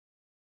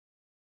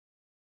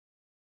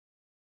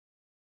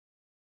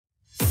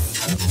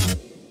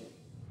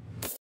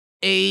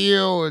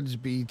Ayo, it's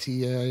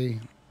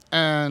BTA.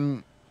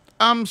 And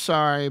I'm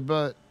sorry,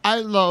 but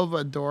I love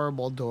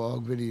adorable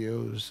dog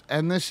videos.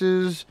 And this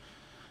is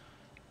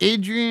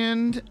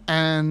Adrian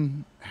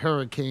and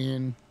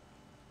Hurricane.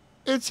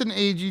 It's an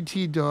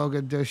AGT dog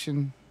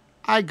edition.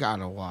 I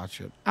gotta watch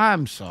it.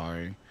 I'm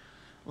sorry.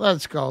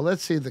 Let's go.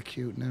 Let's see the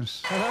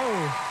cuteness.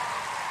 Hello.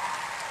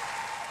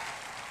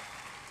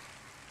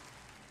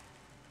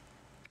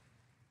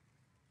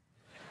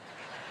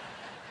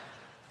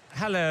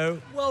 Hello,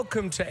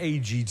 welcome to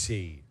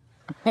AGT.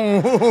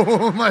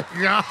 Oh my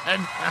God.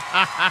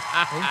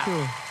 Thank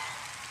you.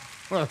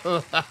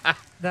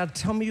 Now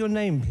tell me your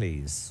name,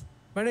 please.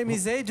 My name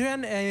is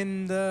Adrian,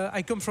 and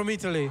I come from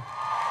Italy.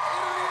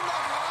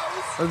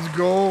 Let's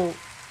go.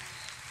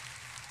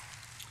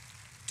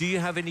 Do you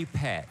have any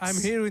pets? I'm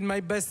here with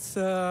my best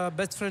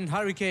friend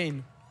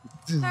Hurricane.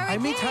 I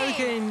met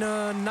Hurricane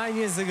 9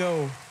 years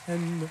ago,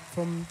 and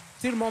from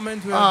till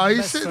moment we are Oh,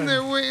 he's best sitting friend.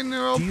 there waiting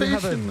there all Do you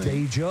have a patiently.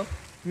 day job?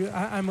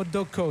 I'm a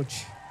dog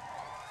coach.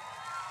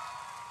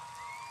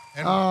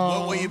 And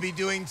what will you be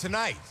doing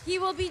tonight? He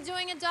will be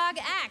doing a dog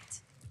act.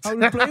 I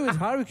will play with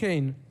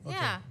Hurricane.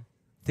 Yeah.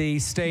 The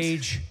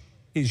stage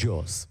is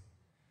yours.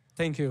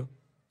 Thank you.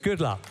 Good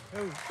luck.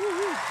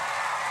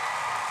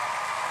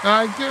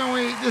 I can't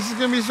wait. This is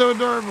gonna be so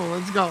adorable.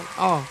 Let's go.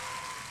 Oh.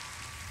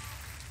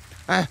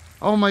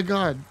 Oh my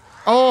God.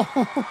 Oh.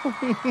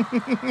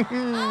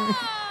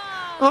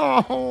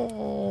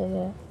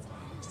 Oh.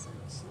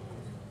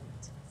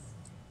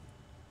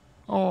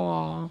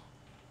 Oh.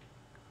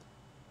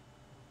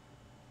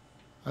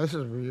 This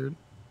is weird.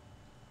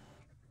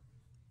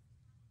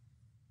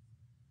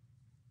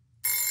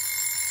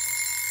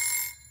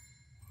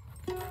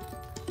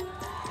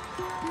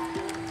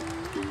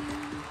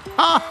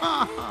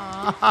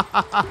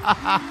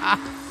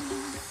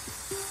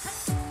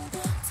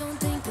 Don't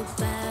think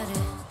about it,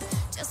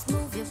 just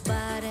move your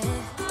body.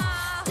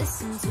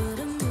 Listen to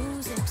the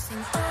music,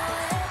 sing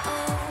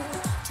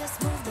oh,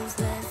 just move those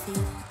left feet.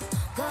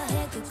 Go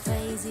ahead, go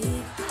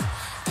crazy.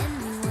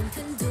 Anyone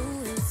can do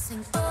it,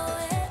 sing oh,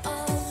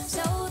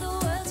 show the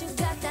world you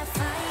got that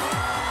fire.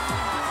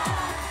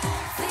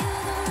 Feel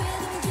the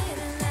rhythm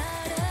getting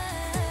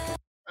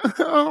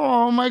louder.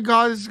 Oh my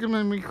God, this is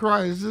gonna make me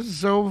cry. This is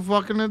so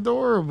fucking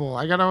adorable.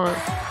 I gotta.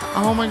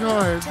 Oh my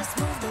God. Just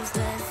move those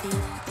left feet.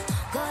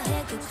 Go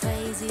ahead, go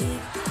crazy.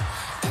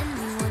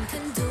 Anyone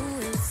can do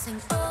it. Sing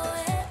oh,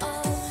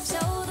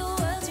 show the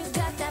world you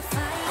got that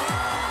fire.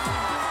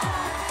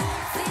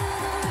 Feel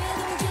the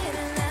rhythm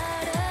getting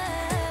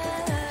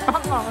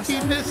louder. Oh, he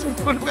missed and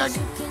put it back. You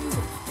can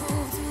do,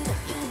 prove to that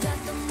you got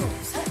the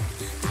moves.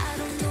 I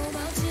don't know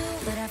about you,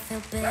 but I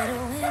feel better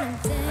when I'm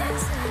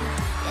dancing.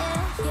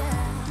 Yeah,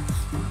 yeah.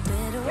 I'm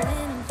better when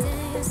I'm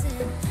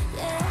dancing.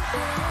 Yeah,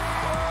 yeah.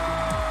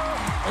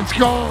 Let's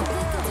go.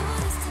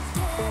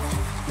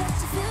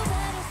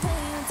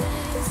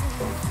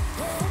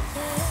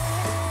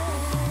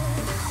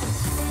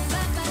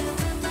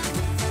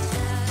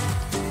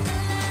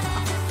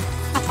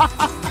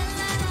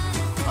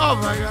 Oh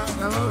my God,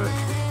 I love it.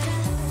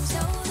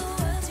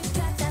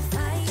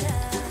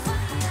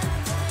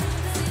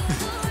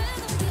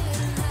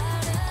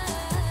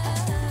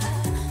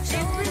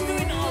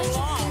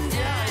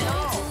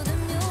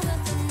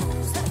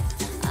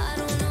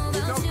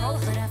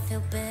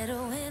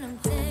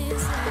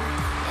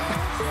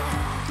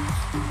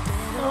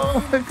 Oh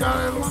my God,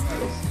 I love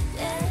this.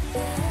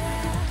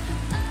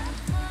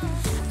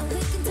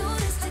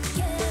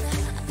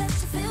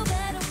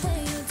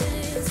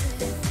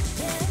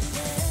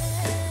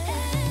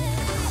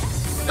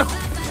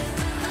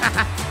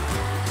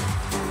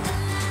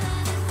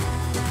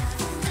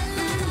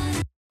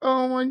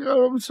 Oh my God,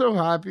 I'm so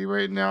happy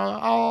right now.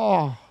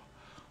 Oh,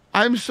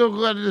 I'm so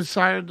glad I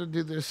decided to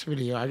do this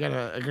video. I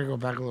gotta go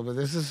back a little bit.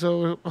 This is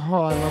so.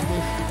 Oh, I love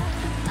this.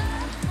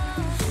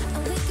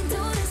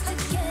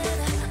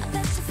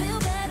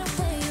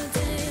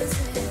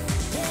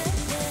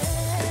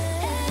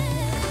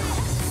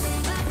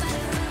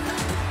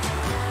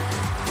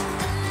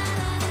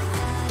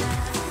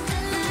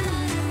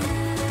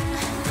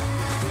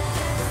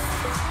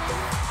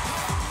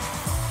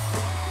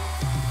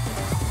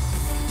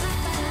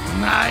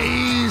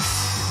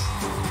 Nice.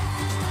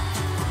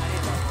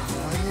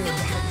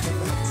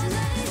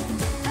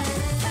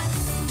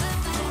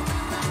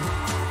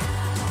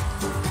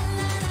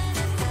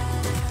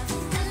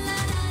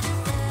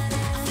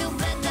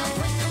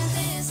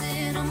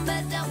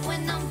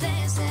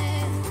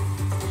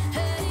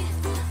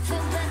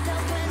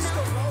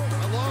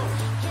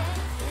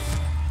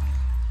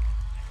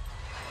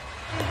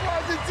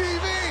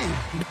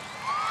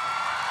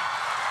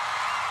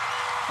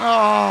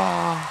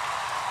 Oh.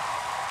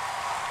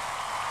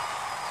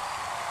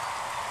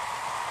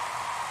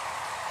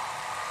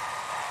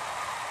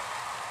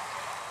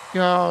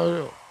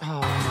 Yo,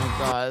 oh my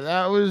God,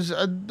 that was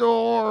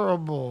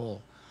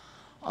adorable.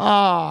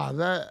 Ah,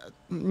 that.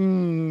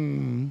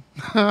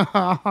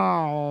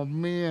 Oh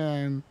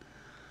man,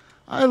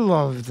 I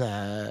love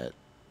that.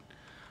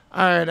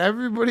 All right,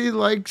 everybody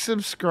like,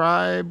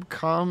 subscribe,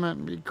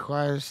 comment,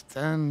 request,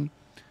 and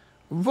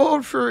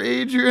vote for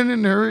Adrian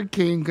and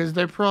Hurricane because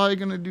they're probably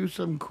going to do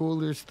some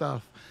cooler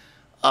stuff.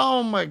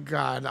 Oh my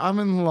God, I'm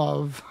in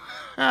love.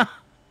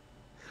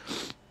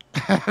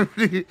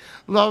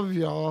 Love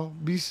y'all.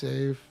 Be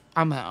safe.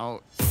 I'm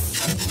out.